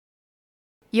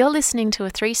You're listening to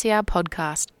a 3CR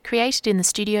podcast created in the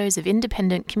studios of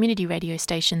independent community radio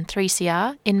station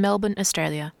 3CR in Melbourne,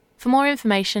 Australia. For more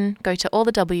information, go to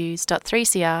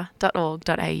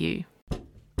allthews.3cr.org.au.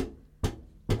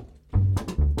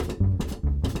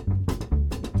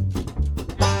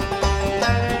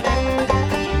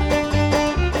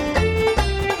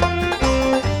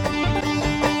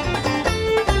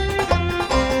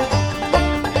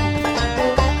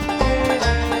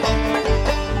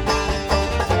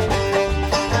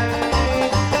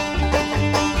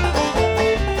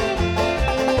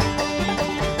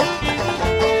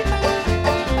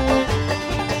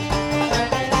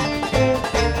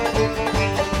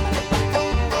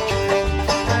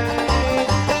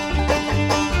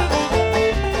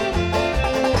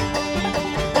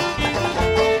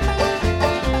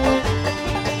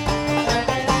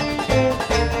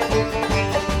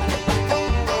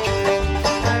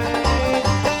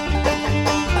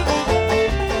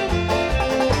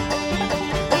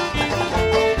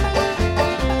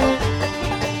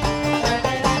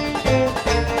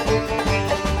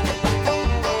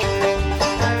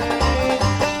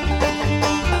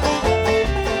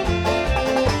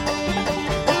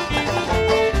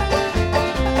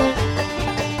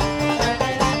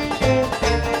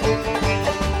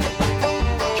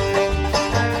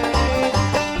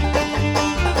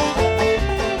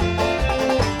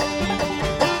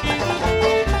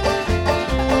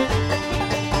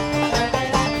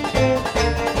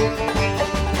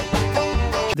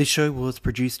 This show was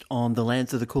produced on the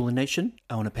lands of the Kulin Nation.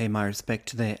 I want to pay my respect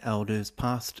to their elders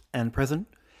past and present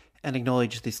and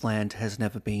acknowledge this land has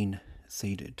never been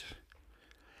ceded.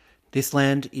 This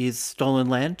land is stolen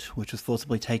land which was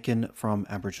forcibly taken from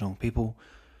Aboriginal people.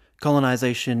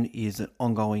 Colonisation is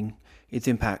ongoing. Its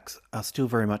impacts are still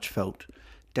very much felt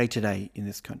day to day in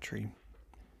this country.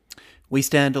 We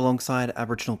stand alongside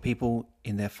Aboriginal people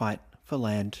in their fight for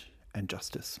land and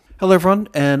justice. Hello everyone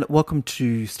and welcome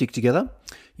to Stick Together,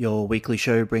 your weekly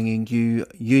show bringing you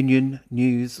union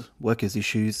news, workers'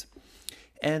 issues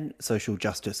and social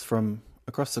justice from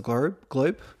across the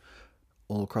globe,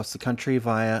 all across the country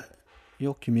via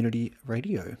your community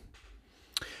radio.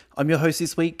 I'm your host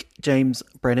this week, James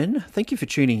Brennan. Thank you for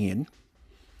tuning in.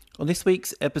 On this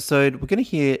week's episode, we're going to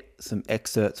hear some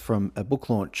excerpts from a book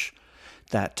launch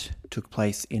that took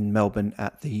place in Melbourne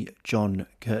at the John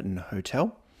Curtin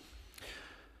Hotel.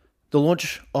 The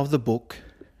launch of the book,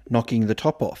 Knocking the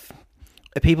Top Off,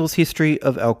 A People's History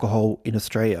of Alcohol in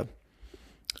Australia.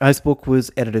 This book was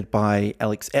edited by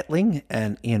Ettling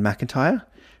and Iain McIntyre.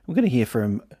 We're going to hear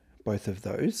from both of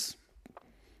those.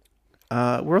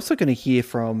 We're also going to hear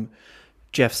from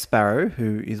Jeff Sparrow,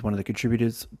 who is one of the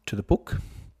contributors to the book.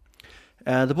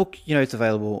 The book, it's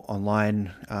available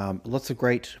online. Lots of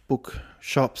great book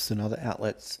shops and other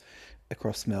outlets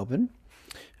across Melbourne.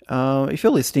 If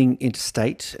you're listening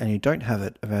interstate and you don't have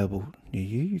it available near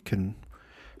you, you can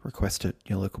request it in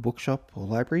your local bookshop or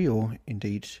library, or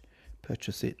indeed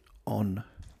purchase it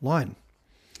online.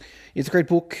 It's a great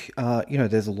book.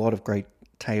 There's a lot of great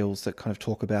tales that kind of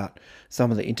talk about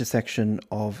some of the intersection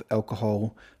of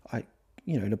alcohol,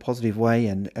 in a positive way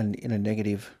and in a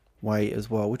negative way as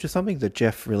well, which is something that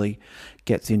Jeff really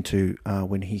gets into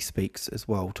when he speaks as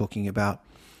well, talking about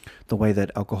the way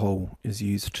that alcohol is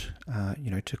used,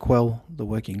 to quell the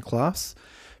working class,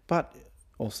 but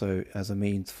also as a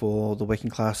means for the working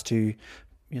class to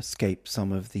escape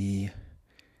some of the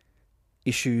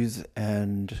issues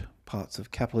and parts of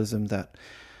capitalism that,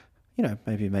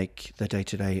 maybe make the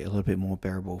day-to-day a little bit more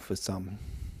bearable for some.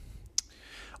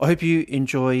 I hope you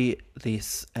enjoy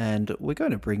this, and we're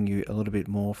going to bring you a little bit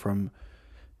more from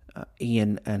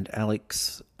Iain and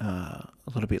Alex a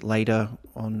little bit later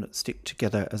on Stick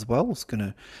Together as well. It's going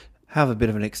to have a bit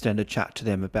of an extended chat to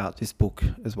them about this book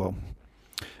as well.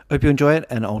 Hope you enjoy it,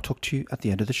 and I'll talk to you at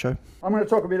the end of the show. I'm going to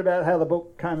talk a bit about how the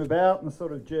book came about and the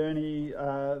sort of journey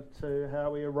to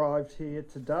how we arrived here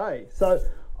today. So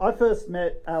I first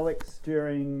met Alex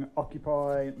during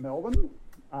Occupy Melbourne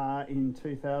in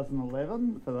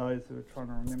 2011, for those who are trying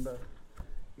to remember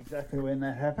exactly when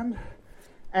that happened.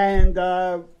 And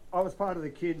I was part of the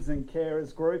kids and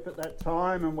carers group at that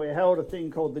time, and we held a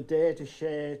thing called the Dare to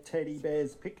Share Teddy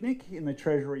Bears Picnic in the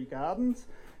Treasury Gardens,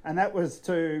 and that was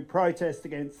to protest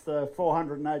against the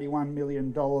 $481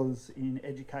 million in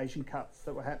education cuts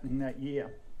that were happening that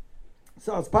year.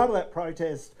 So as part of that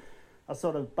protest, a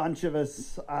sort of bunch of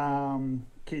us,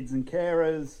 kids and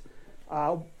carers,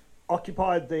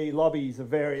 occupied the lobbies of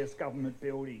various government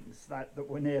buildings that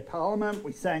were near Parliament.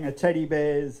 We sang a Teddy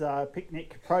Bears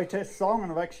picnic protest song,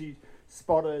 and I've actually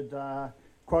spotted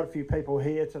quite a few people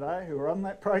here today who were on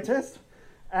that protest.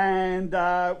 And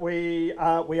we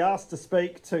asked to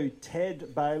speak to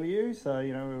Ted Baillieu, so,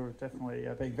 we were definitely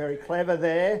being very clever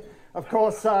there. Of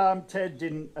course, Ted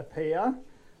didn't appear.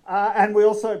 And we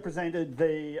also presented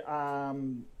the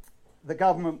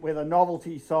government with a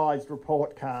novelty-sized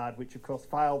report card, which of course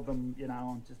failed them,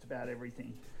 on just about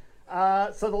everything.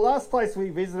 So the last place we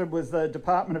visited was the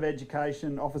Department of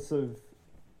Education, Office of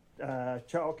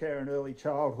Childcare and Early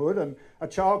Childhood, and a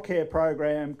childcare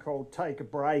program called Take a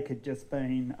Break had just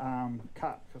been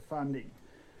cut for funding.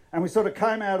 And we sort of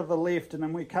came out of the lift, and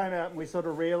then we came out and we sort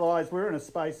of realised we're in a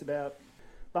space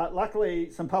but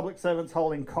luckily some public servants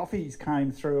holding coffees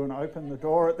came through and opened the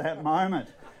door at that moment.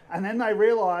 And then they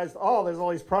realised, there's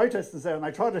all these protesters there, and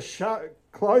they tried to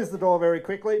close the door very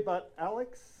quickly, but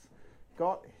Alex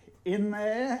got in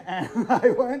there and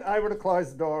they weren't able to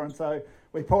close the door, and so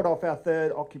we pulled off our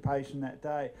third occupation that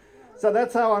day. So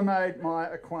that's how I made my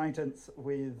acquaintance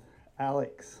with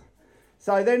Alex.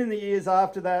 So then in the years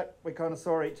after that, we kind of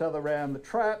saw each other around the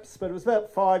traps, but it was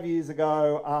about 5 years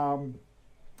ago.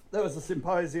 There was a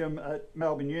symposium at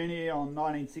Melbourne Uni on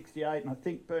 1968, and I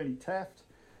think Bernie Taft.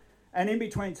 And in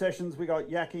between sessions, we got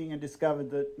yakking and discovered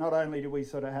that not only did we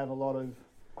sort of have a lot of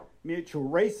mutual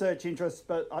research interests,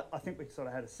 but I think we sort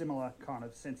of had a similar kind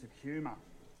of sense of humour.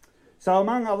 So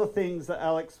among other things that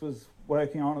Alex was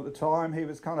working on at the time, he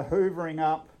was kind of hoovering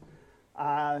up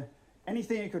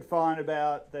anything he could find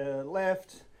about the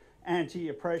left,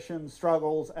 anti-oppression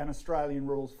struggles and Australian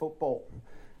rules football.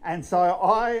 And so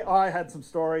I had some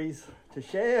stories to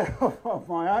share of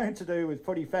my own to do with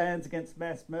footy fans against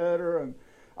mass murder and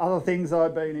other things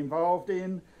I've been involved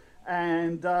in.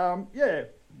 And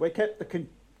we kept the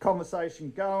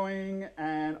conversation going,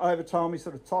 and over time we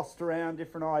sort of tossed around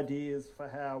different ideas for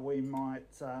how we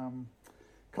might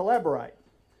collaborate.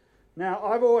 Now,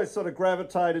 I've always sort of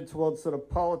gravitated towards sort of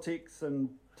politics and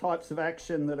types of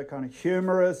action that are kind of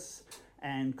humorous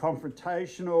and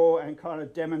confrontational and kind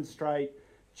of demonstrate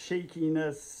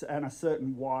cheekiness and a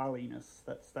certain wiliness.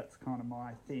 That's kind of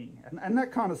my thing. And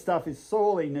that kind of stuff is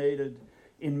sorely needed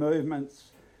in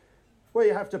movements where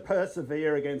you have to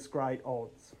persevere against great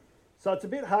odds. So it's a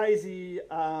bit hazy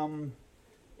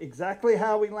exactly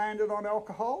how we landed on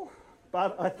alcohol,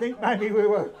 but I think maybe we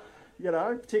were,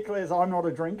 particularly as I'm not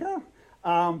a drinker,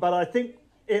 but I think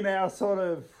in our sort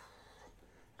of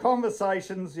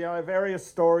conversations, various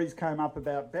stories came up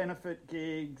about benefit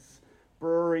gigs,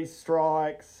 brewery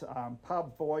strikes,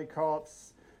 pub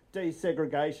boycotts,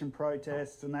 desegregation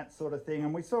protests and that sort of thing.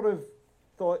 And we sort of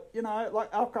thought,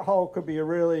 alcohol could be a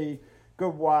really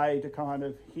good way to kind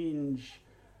of hinge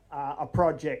a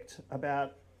project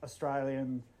about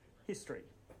Australian history.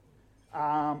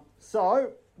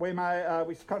 So we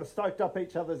kind of stoked up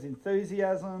each other's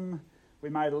enthusiasm. We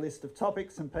made a list of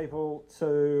topics and people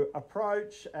to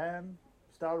approach and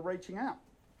started reaching out.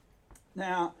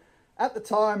 Now, at the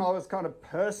time, I was kind of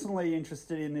personally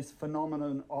interested in this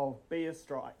phenomenon of beer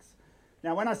strikes.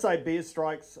 Now, when I say beer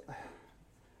strikes,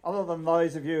 other than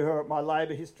those of you who are at my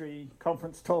Labor history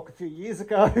conference talk a few years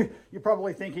ago, you're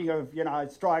probably thinking of,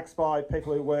 strikes by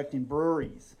people who worked in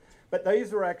breweries. But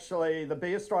these were actually, the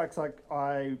beer strikes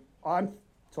I'm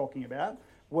talking about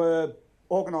were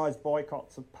organised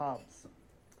boycotts of pubs.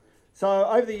 So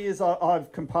over the years,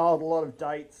 I've compiled a lot of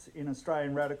dates in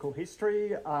Australian radical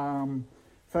history.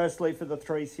 Firstly for the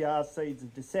 3CR Seeds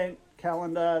of Dissent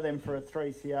calendar, then for a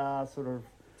 3CR sort of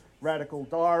Radical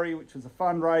Diary, which was a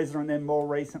fundraiser, and then more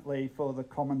recently for the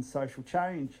Commons Social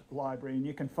Change Library. And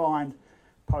you can find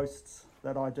posts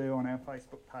that I do on our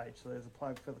Facebook page, so there's a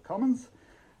plug for the Commons.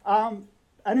 And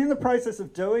in the process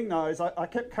of doing those, I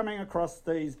kept coming across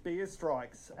these beer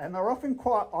strikes, and they're often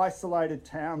quite isolated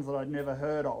towns that I'd never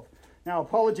heard of. Now,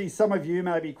 apologies, some of you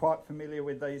may be quite familiar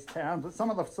with these towns, but some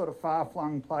of the sort of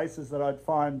far-flung places that I'd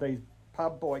find these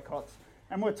pub boycotts,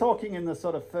 and we're talking in the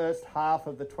sort of first half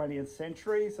of the 20th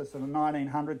century, so sort of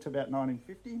 1900 to about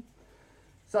 1950.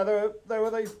 So there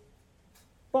were these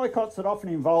boycotts that often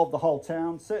involved the whole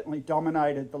town, certainly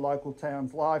dominated the local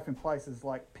town's life in places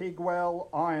like Pigwell,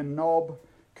 Iron Knob,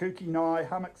 Kookynie,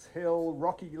 Hummocks Hill,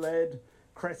 Rocky Lead,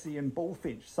 Cressy and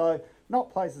Bullfinch. So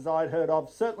not places I'd heard of,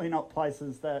 certainly not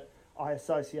places that I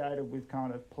associated with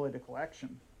kind of political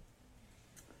action.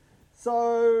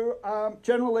 So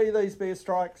generally these beer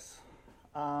strikes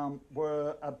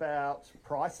were about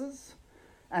prices,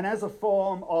 and as a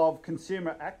form of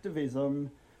consumer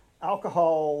activism,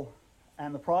 alcohol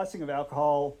and the pricing of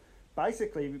alcohol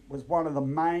basically was one of the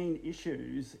main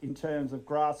issues in terms of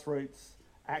grassroots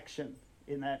action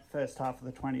in that first half of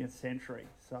the 20th century.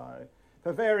 So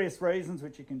for various reasons,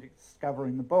 which you can discover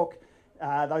in the book,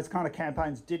 those kind of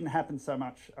campaigns didn't happen so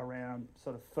much around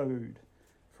sort of food,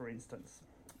 for instance.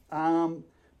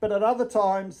 But at other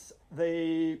times,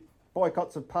 the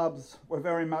boycotts of pubs were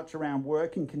very much around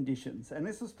working conditions. And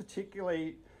this was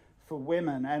particularly for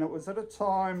women. And it was at a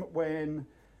time when,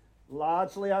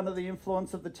 largely under the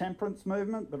influence of the temperance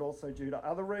movement, but also due to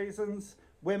other reasons,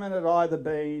 women had either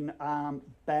been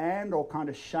banned or kind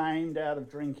of shamed out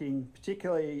of drinking,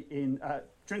 particularly in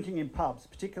drinking in pubs,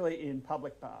 particularly in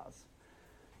public bars.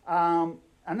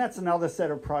 And that's another set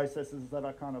of processes that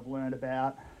I kind of learned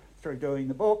about through doing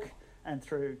the book and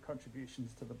through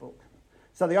contributions to the book.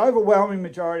 So the overwhelming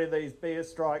majority of these beer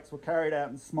strikes were carried out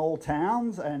in small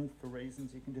towns, and for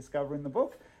reasons you can discover in the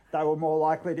book, they were more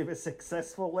likely to be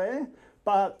successful there.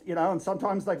 But, you know, and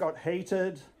sometimes they got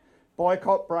heated.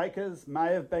 Boycott breakers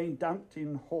may have been dunked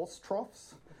in horse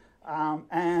troughs.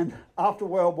 And after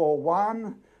World War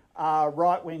One,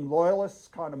 right-wing loyalists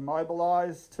kind of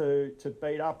mobilised to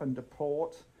beat up and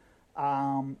deport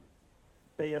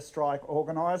beer strike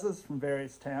organisers from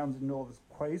various towns in northern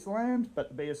Queensland, but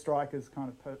the beer strikers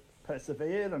kind of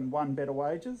persevered and won better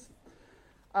wages.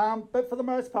 But for the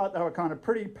most part, they were kind of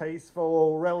pretty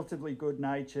peaceful, relatively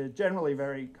good-natured, generally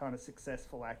very kind of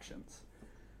successful actions.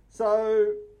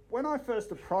 So when I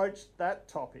first approached that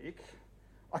topic,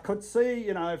 I could see,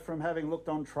 you know, from having looked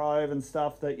on Trove and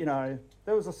stuff that, you know,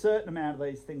 there was a certain amount of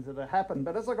these things that had happened.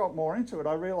 But as I got more into it,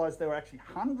 I realised there were actually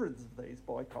hundreds of these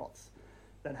boycotts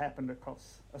that happened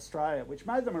across Australia, which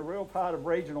made them a real part of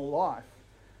regional life.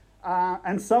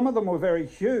 And some of them were very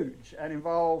huge and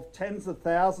involved tens of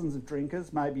thousands of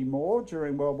drinkers, maybe more,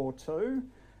 during World War II.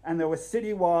 And there were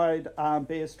citywide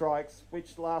beer strikes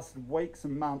which lasted weeks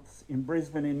and months in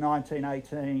Brisbane in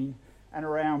 1918 and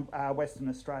around Western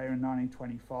Australia in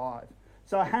 1925.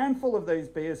 So a handful of these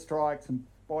beer strikes and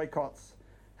boycotts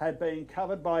had been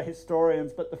covered by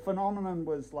historians, but the phenomenon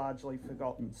was largely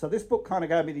forgotten. So this book kind of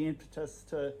gave me the impetus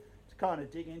to kind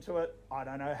of dig into it. I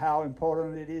don't know how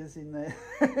important it is in the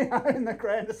in the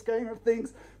grander scheme of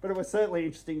things, but it was certainly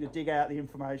interesting to dig out the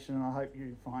information, and I hope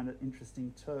you find it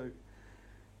interesting too.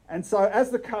 And so as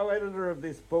the co-editor of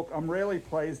this book, I'm really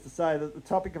pleased to say that the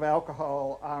topic of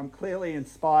alcohol clearly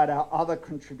inspired our other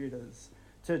contributors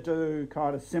to do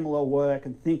kind of similar work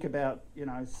and think about, you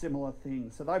know, similar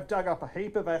things. So they've dug up a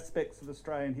heap of aspects of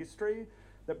Australian history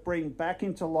that bring back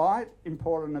into light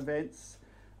important events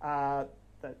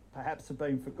that perhaps have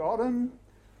been forgotten,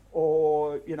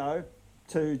 or, you know,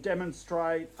 to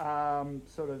demonstrate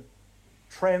sort of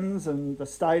trends and the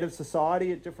state of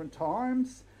society at different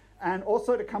times, and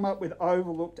also to come up with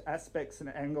overlooked aspects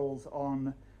and angles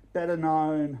on better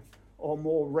known or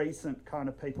more recent kind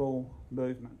of people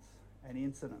movements and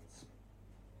incidents.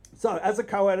 So as a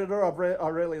co-editor, I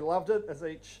really loved it as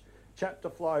each chapter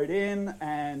flowed in,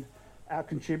 and our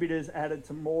contributors added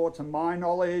some more to my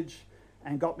knowledge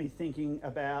and got me thinking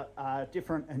about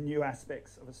different and new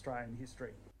aspects of Australian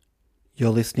history.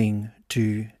 You're listening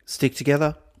to Stick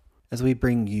Together as we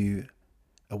bring you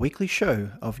a weekly show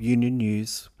of union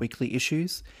news, weekly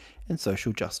issues and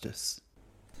social justice.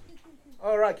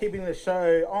 All right, keeping the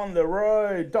show on the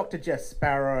road, Dr. Jeff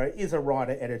Sparrow is a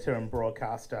writer, editor and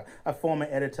broadcaster, a former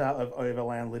editor of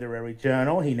Overland Literary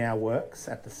Journal. He now works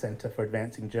at the Centre for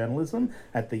Advancing Journalism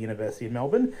at the University of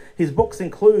Melbourne. His books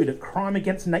include Crime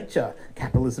Against Nature,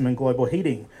 Capitalism and Global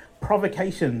Heating,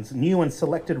 Provocations, New and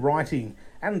Selected Writing,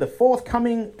 and the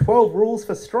forthcoming 12 Rules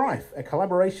for Strife, a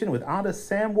collaboration with artist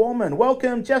Sam Warman.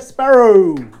 Welcome, Jeff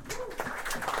Sparrow.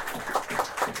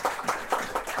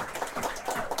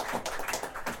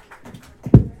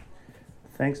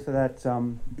 Thanks for that,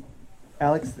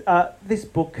 Alex. This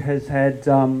book has had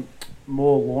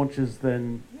more launches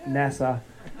than NASA.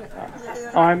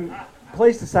 I'm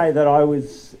pleased to say that I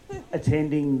was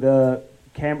attending the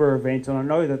Canberra event, and I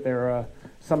know that there are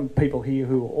some people here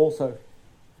who are also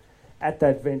at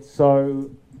that event,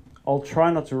 so I'll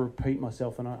try not to repeat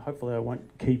myself, and hopefully I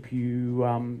won't keep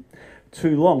you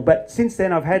too long. But since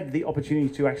then, I've had the opportunity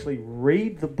to actually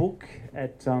read the book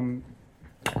at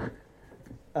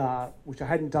which I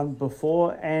hadn't done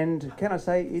before, and can I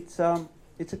say it's a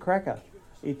cracker.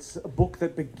 It's a book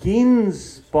that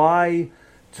begins by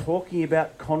talking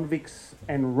about convicts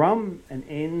and rum and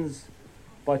ends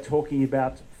by talking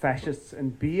about fascists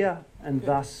and beer, and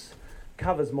thus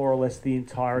covers more or less the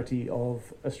entirety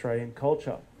of Australian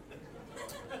culture.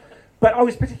 But I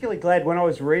was particularly glad when I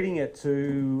was reading it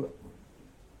to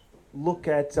look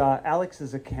at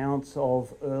Alex's accounts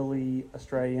of early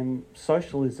Australian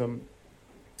socialism.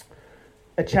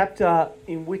 A chapter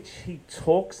in which he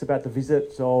talks about the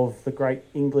visit of the great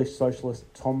English socialist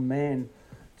Tom Mann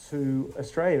to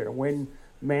Australia. When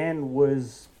Mann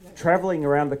was travelling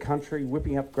around the country,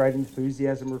 whipping up great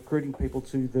enthusiasm, recruiting people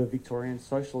to the Victorian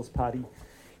Socialist Party,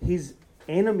 his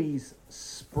enemies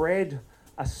spread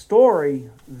a story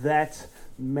that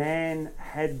man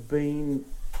had been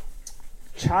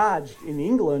charged in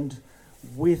England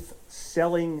with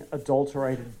selling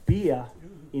adulterated beer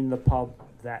in the pub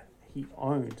that he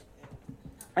owned.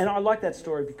 And I like that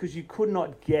story because you could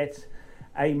not get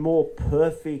a more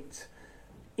perfect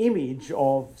image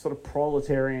of sort of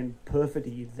proletarian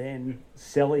perfidy than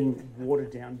selling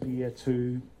watered down beer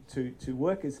to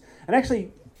workers. And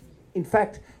actually, in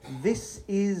fact, this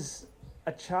is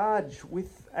a charge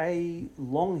with a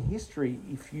long history.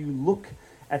 If you look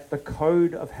at the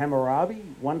Code of Hammurabi,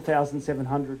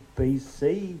 1700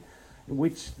 BC, in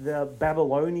which the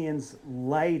Babylonians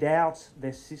laid out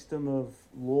their system of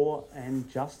law and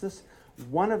justice,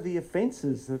 one of the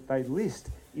offences that they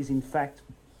list is in fact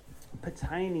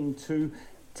pertaining to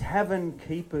tavern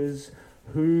keepers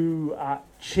who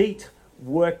cheat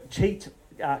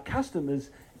customers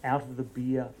out of the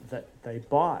beer that they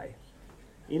buy.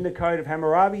 In the Code of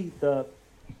Hammurabi, the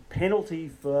penalty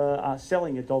for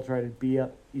selling adulterated beer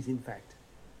is in fact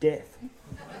death.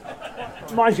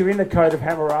 Mind you, in the Code of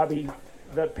Hammurabi,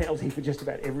 the penalty for just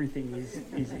about everything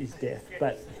is death.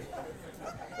 But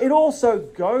it also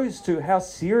goes to how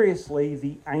seriously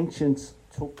the ancients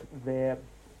took their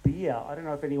beer. I don't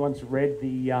know if anyone's read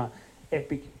the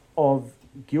Epic of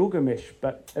Gilgamesh,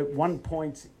 but at one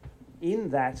point in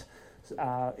that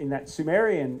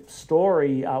Sumerian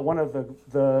story, one of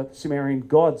the Sumerian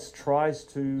gods tries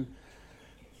to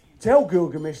tell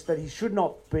Gilgamesh that he should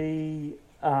not be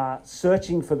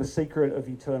searching for the secret of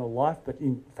eternal life, but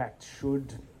in fact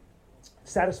should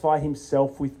satisfy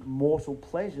himself with mortal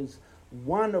pleasures.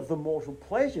 One of the mortal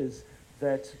pleasures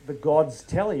that the gods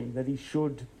tell him that he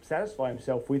should satisfy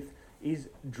himself with is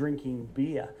drinking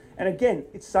beer. And again,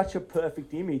 it's such a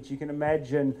perfect image. You can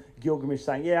imagine Gilgamesh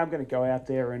saying, yeah, I'm going to go out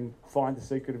there and find the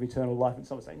secret of eternal life. And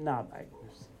someone saying, no, mate,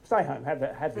 stay home, have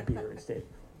the beer instead.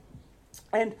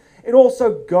 And it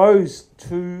also goes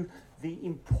to the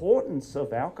importance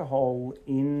of alcohol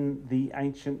in the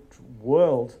ancient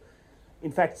world.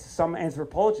 In fact, some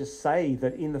anthropologists say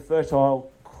that in the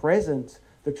Fertile Crescent,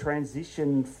 the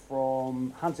transition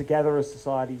from hunter-gatherer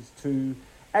societies to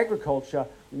agriculture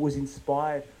was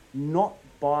inspired not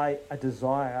by a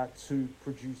desire to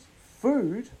produce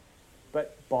food,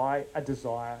 but by a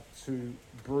desire to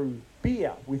brew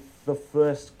beer, with the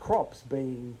first crops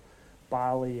being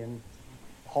barley and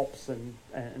hops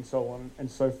and so on and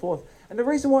so forth. And the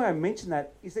reason why I mention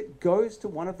that is it goes to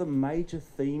one of the major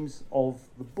themes of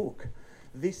the book,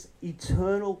 this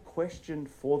eternal question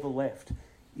for the left.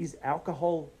 Is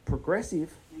alcohol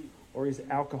progressive or is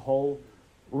alcohol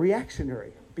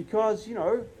reactionary? Because, you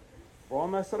know,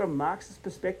 from a sort of Marxist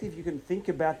perspective, you can think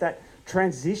about that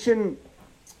transition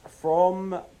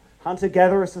from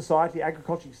hunter-gatherer society,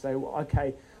 agriculture. You say, well,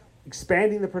 okay,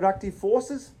 expanding the productive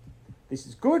forces, this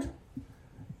is good.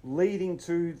 Leading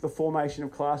to the formation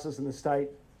of classes in the state,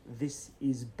 this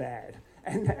is bad.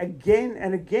 And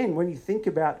again, when you think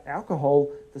about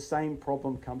alcohol, the same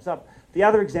problem comes up. The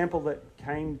other example that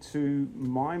came to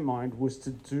my mind was to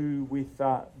do with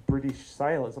British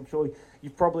sailors. I'm sure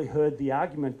you've probably heard the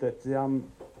argument that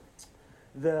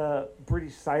the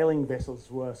British sailing vessels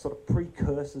were sort of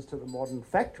precursors to the modern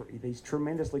factory. These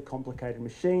tremendously complicated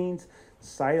machines.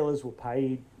 Sailors were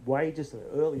paid wages, they're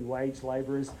early wage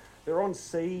labourers. They're on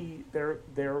sea, they're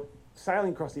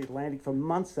sailing across the Atlantic for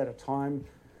months at a time,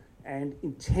 and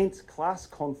intense class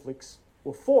conflicts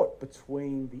were fought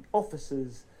between the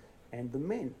officers and the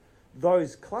men.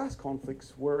 Those class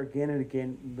conflicts were again and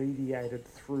again mediated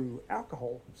through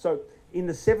alcohol. So in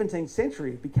the 17th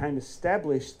century, it became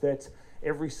established that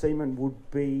every seaman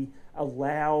would be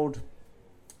allowed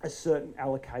a certain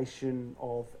allocation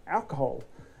of alcohol.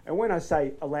 And when I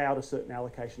say allowed a certain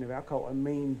allocation of alcohol, I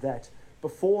mean that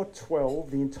before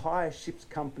 12, the entire ship's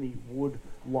company would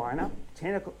line up,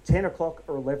 10 o'clock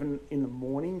or 11 in the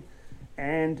morning,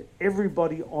 and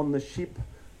everybody on the ship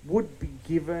would be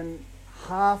given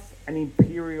half an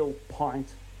imperial pint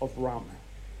of rum.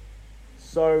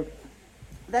 So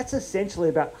that's essentially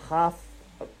about half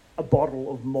a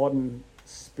bottle of modern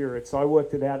spirits. I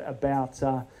worked it out about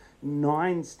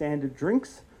 9 standard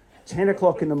drinks, 10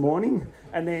 o'clock in the morning,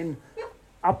 and then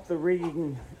up the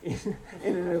rigging in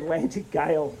an Atlantic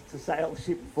gale to sail the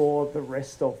ship for the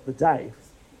rest of the day.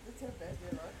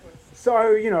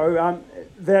 So, you know,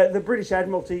 the British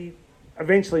Admiralty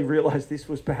eventually realised this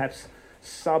was perhaps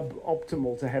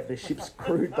suboptimal to have their ships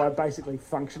crewed by basically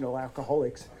functional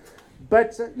alcoholics.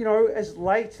 But, you know, as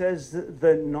late as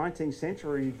the 19th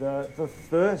century, the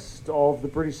thirst of the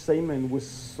British seamen was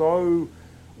so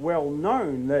well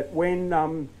known that when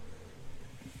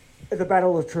at the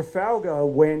Battle of Trafalgar,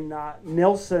 when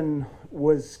Nelson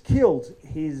was killed,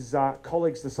 his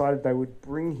colleagues decided they would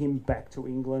bring him back to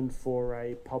England for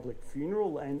a public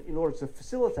funeral, and in order to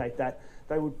facilitate that,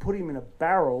 they would put him in a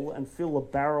barrel and fill the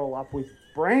barrel up with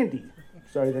brandy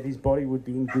so that his body would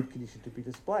be in good condition to be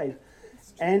displayed.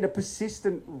 And a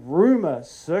persistent rumour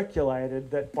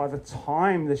circulated that by the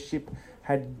time the ship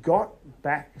had got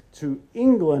back to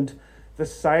England, the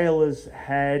sailors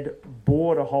had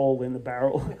bored a hole in the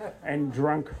barrel and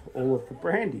drunk all of the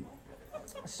brandy.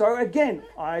 So again,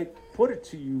 I put it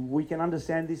to you, we can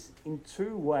understand this in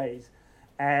two ways: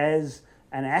 as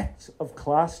an act of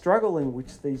class struggle in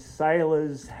which these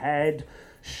sailors had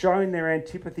shown their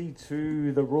antipathy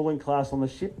to the ruling class on the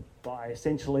ship by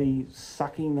essentially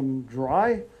sucking them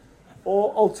dry,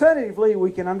 or alternatively,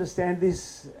 we can understand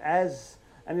this as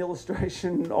an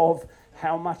illustration of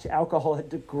how much alcohol had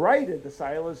degraded the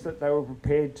sailors that they were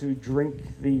prepared to drink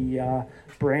the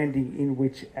brandy in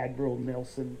which Admiral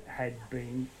Nelson had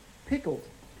been pickled.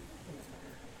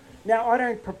 Now, I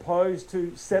don't propose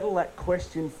to settle that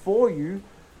question for you,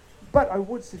 but I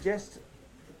would suggest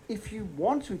if you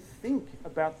want to think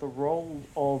about the role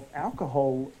of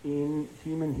alcohol in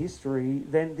human history,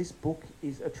 then this book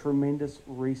is a tremendous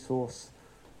resource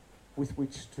with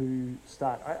which to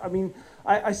start.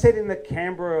 I said in the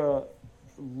Canberra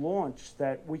launch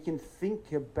that we can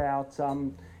think about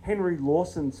Henry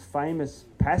Lawson's famous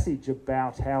passage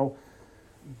about how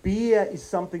beer is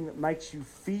something that makes you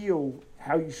feel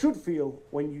how you should feel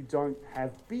when you don't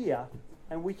have beer,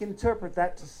 and we can interpret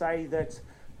that to say that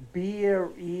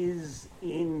beer is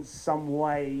in some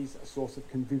ways a source of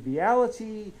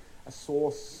conviviality, a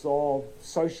source of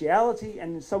sociality,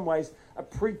 and in some ways a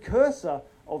precursor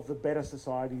of the better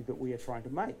society that we are trying to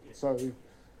make. So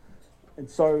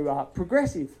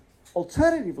progressive.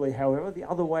 Alternatively, however, the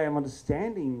other way I'm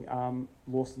understanding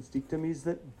Lawson's dictum is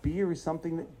that beer is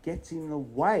something that gets in the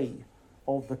way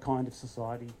of the kind of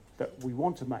society that we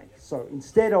want to make. So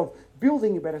instead of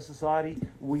building a better society,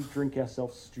 we drink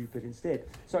ourselves stupid instead.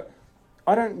 So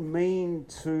I don't mean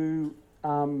to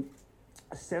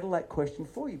settle that question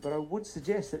for you, but I would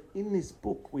suggest that in this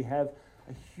book we have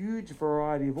a huge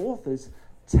variety of authors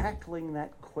tackling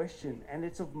that question, and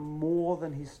it's of more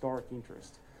than historic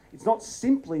interest. It's not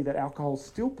simply that alcohol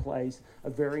still plays a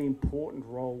very important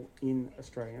role in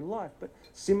Australian life, but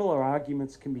similar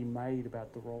arguments can be made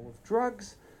about the role of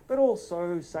drugs, but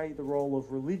also, say, the role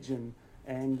of religion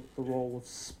and the role of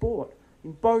sport.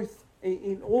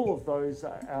 In all of those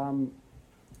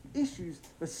issues,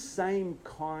 the same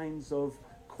kinds of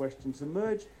questions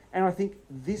emerge. And I think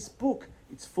this book,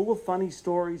 it's full of funny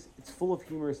stories, it's full of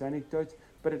humorous anecdotes,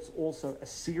 but it's also a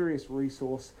serious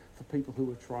resource for people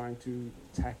who are trying to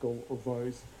tackle all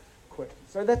those questions.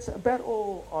 So that's about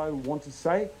all I want to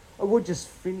say. I would just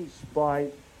finish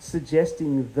by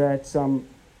suggesting that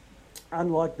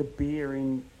unlike the beer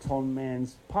in Tom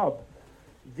Mann's pub,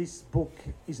 this book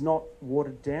is not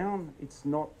watered down, it's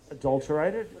not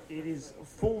adulterated, it is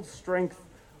full-strength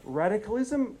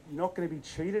radicalism. You're not going to be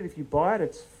cheated if you buy it.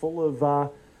 It's full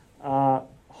of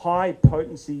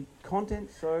high-potency content,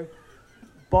 so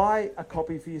buy a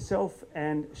copy for yourself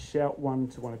and shout one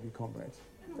to one of your comrades.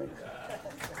 Thanks.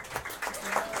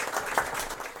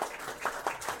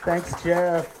 Thanks,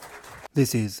 Jeff.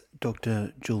 This is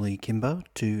Dr. Julie Kimber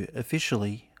to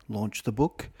officially launch the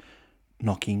book,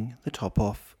 Knocking the Top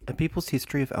Off, A People's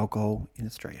History of Alcohol in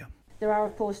Australia. There are,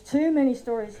 of course, too many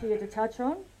stories here to touch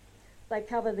on. They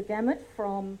cover the gamut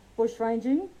from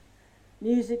bushranging,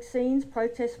 music scenes,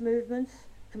 protest movements,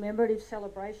 commemorative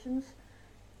celebrations,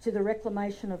 to the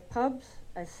reclamation of pubs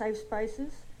as safe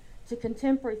spaces, to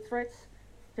contemporary threats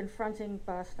confronting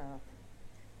bar staff.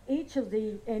 Each of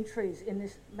the entries in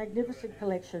this magnificent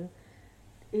collection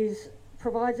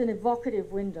provides an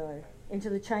evocative window into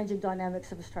the changing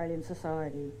dynamics of Australian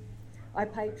society. I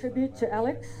pay tribute to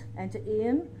Alex and to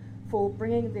Iain for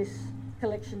bringing this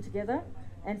collection together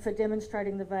and for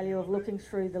demonstrating the value of looking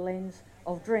through the lens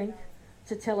of drink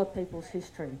to tell a people's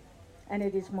history. And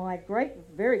it is my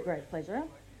very great pleasure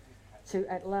to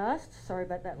at last, sorry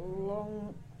about that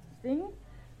long thing,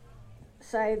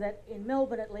 say that in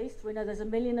Melbourne at least, we know there's 1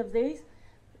 million of these,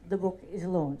 the book is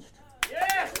launched.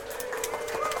 Yes!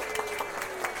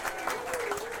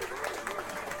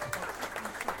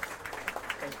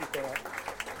 Thank you for that.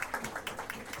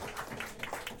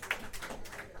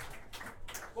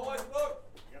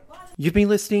 You've been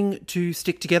listening to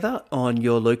Stick Together on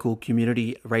your local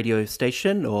community radio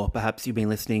station, or perhaps you've been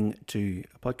listening to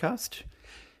a podcast.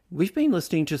 We've been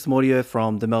listening to some audio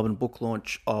from the Melbourne book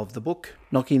launch of the book,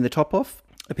 Knocking the Top Off,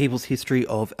 the people's history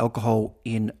of alcohol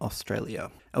in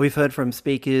Australia. And we've heard from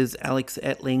speakers Alex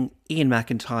Ettling, Iain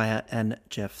McIntyre and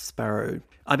Jeff Sparrow.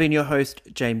 I've been your host,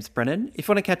 James Brennan. If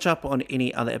you want to catch up on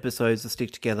any other episodes of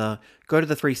Stick Together, go to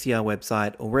the 3CR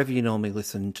website or wherever you normally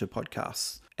listen to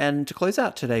podcasts. And to close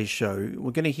out today's show,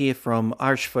 we're going to hear from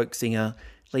Irish folk singer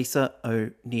Lisa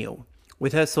O'Neill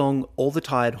with her song All the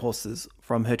Tired Horses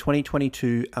from her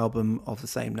 2022 album of the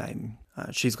same name.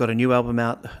 She's got a new album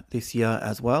out this year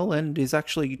as well and is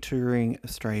actually touring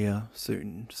Australia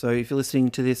soon. So if you're listening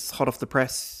to this hot off the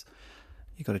press,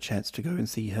 you got a chance to go and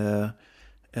see her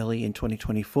early in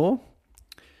 2024.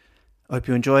 I hope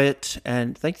you enjoy it,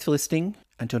 and thanks for listening.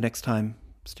 Until next time,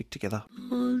 stick together.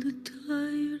 All the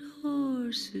tired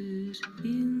horses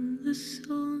in the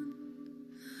sun,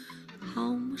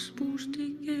 how am I supposed to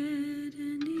get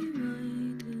any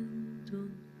riding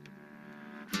done?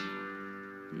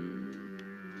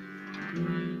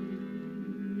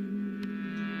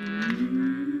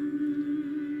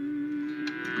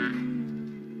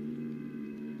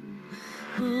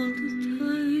 All the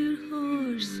tired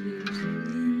horses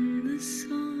in the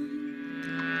sun,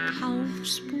 how am I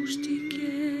supposed to get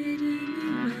any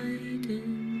riding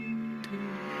done?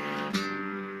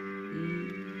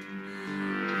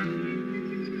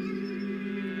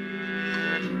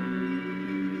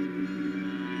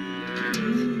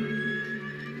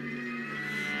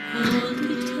 All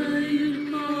the tired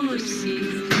horses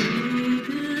in the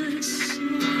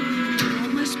sun, how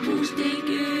am I supposed to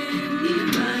get any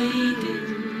riding?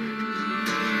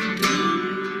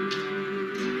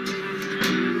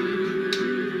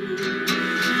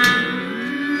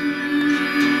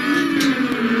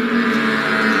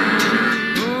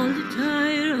 All the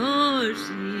tired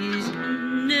horses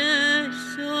in the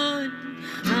sun,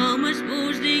 how am I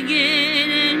supposed to get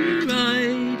any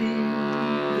riding?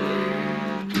 All the tired horses in the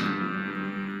sun, how am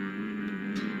I supposed to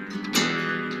get any riding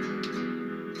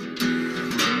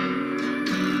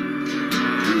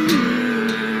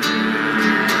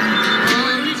done?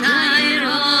 All the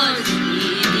tired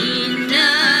horses in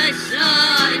the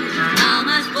sun, how am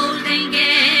I supposed to get any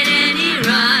riding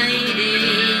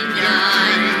done?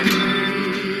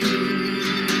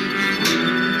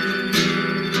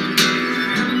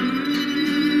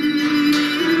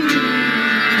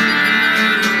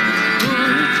 All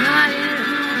the tired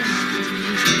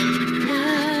horses in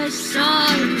the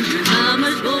sun, how am I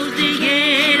supposed to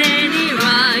get any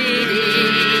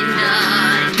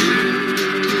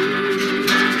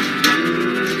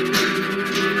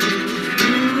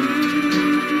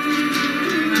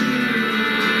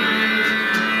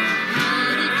All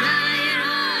the tired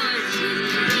horses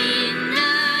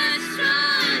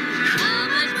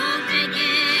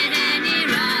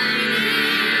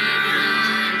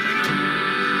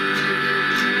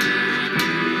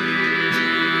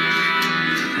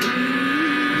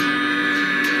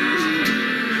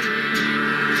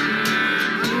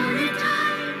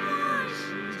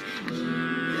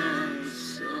in the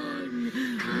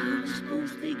sun, how am I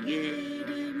supposed to get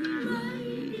any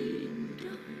riding done?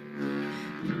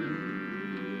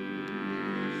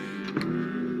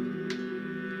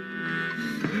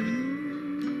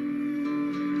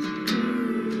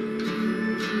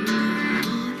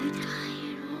 All the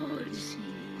tired horses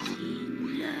in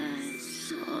the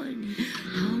sun,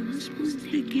 how am I supposed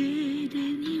to get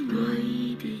any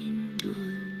riding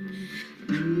done?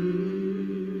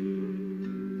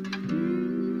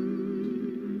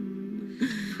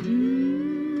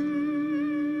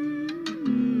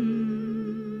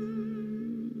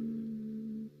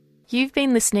 You've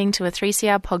been listening to a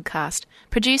 3CR podcast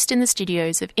produced in the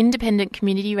studios of independent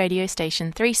community radio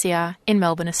station 3CR in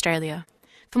Melbourne, Australia.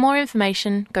 For more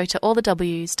information, go to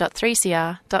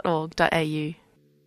allthews.3cr.org.au.